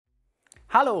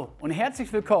Hallo und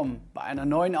herzlich willkommen bei einer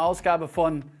neuen Ausgabe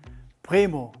von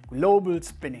PREMO Global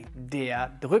Spinning, der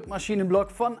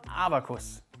Drückmaschinenblog von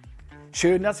Abacus.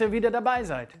 Schön, dass ihr wieder dabei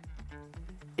seid.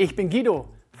 Ich bin Guido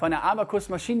von der Abacus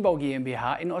Maschinenbau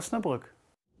GmbH in Osnabrück.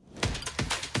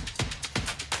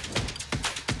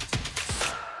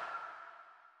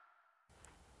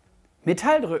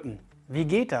 Metalldrücken, wie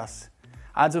geht das?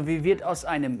 Also wie wird aus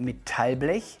einem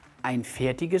Metallblech ein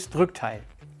fertiges Drückteil?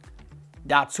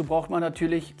 Dazu braucht man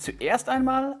natürlich zuerst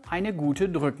einmal eine gute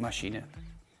Drückmaschine.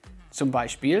 Zum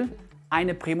Beispiel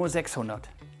eine PREMO 600,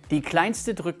 die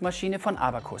kleinste Drückmaschine von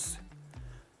Abacus.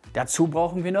 Dazu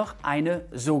brauchen wir noch eine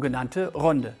sogenannte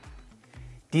Ronde.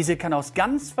 Diese kann aus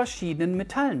ganz verschiedenen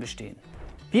Metallen bestehen.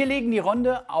 Wir legen die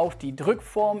Ronde auf die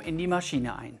Drückform in die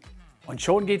Maschine ein. Und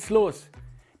schon geht's los.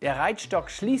 Der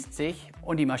Reitstock schließt sich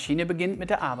und die Maschine beginnt mit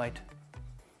der Arbeit.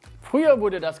 Früher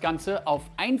wurde das Ganze auf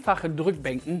einfachen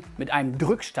Drückbänken mit einem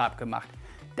Drückstab gemacht.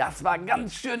 Das war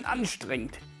ganz schön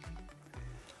anstrengend.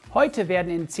 Heute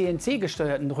werden in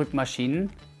CNC-gesteuerten Drückmaschinen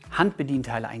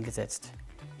Handbedienteile eingesetzt.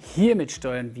 Hiermit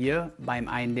steuern wir beim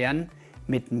Einlernen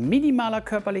mit minimaler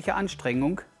körperlicher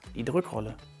Anstrengung die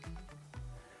Drückrolle.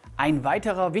 Ein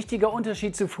weiterer wichtiger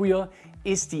Unterschied zu früher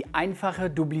ist die einfache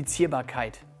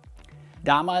Duplizierbarkeit.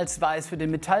 Damals war es für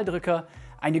den Metalldrücker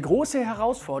eine große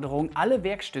Herausforderung, alle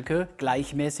Werkstücke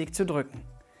gleichmäßig zu drücken.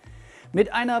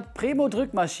 Mit einer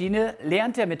PREMO-Drückmaschine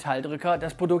lernt der Metalldrücker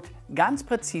das Produkt ganz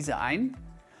präzise ein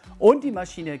und die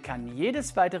Maschine kann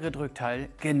jedes weitere Drückteil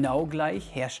genau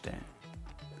gleich herstellen.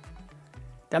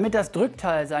 Damit das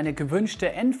Drückteil seine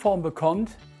gewünschte Endform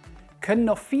bekommt, können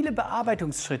noch viele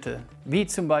Bearbeitungsschritte, wie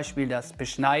zum Beispiel das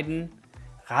Beschneiden,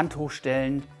 Rand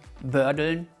hochstellen,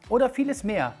 Bördeln oder vieles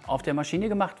mehr auf der Maschine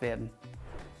gemacht werden.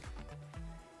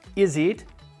 Ihr seht,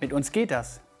 mit uns geht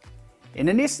das. In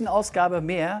der nächsten Ausgabe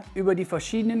mehr über die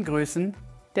verschiedenen Größen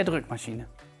der Drückmaschine.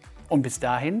 Und bis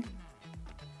dahin,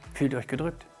 fühlt euch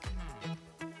gedrückt.